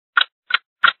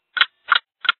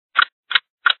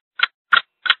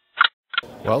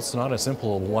Well, it's not a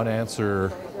simple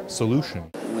one-answer solution.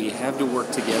 We have to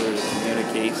work together to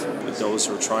communicate with those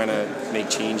who are trying to make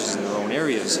changes in their own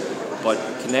areas, but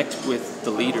connect with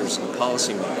the leaders and the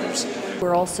policymakers.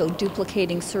 We're also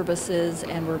duplicating services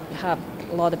and we have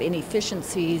a lot of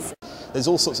inefficiencies. There's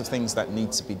all sorts of things that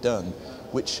need to be done,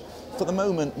 which for the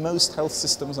moment most health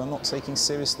systems are not taking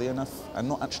seriously enough and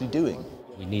not actually doing.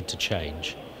 We need to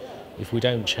change. If we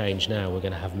don't change now, we're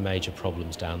going to have major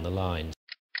problems down the line.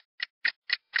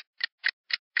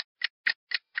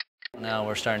 Now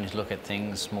we're starting to look at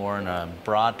things more in a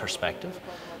broad perspective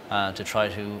to try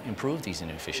to improve these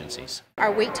inefficiencies.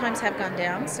 Our wait times have gone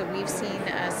down, so we've seen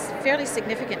a fairly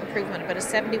significant improvement, about a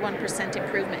 71%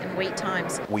 improvement in wait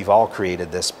times. We've all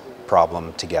created this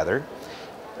problem together.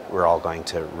 We're all going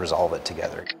to resolve it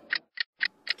together.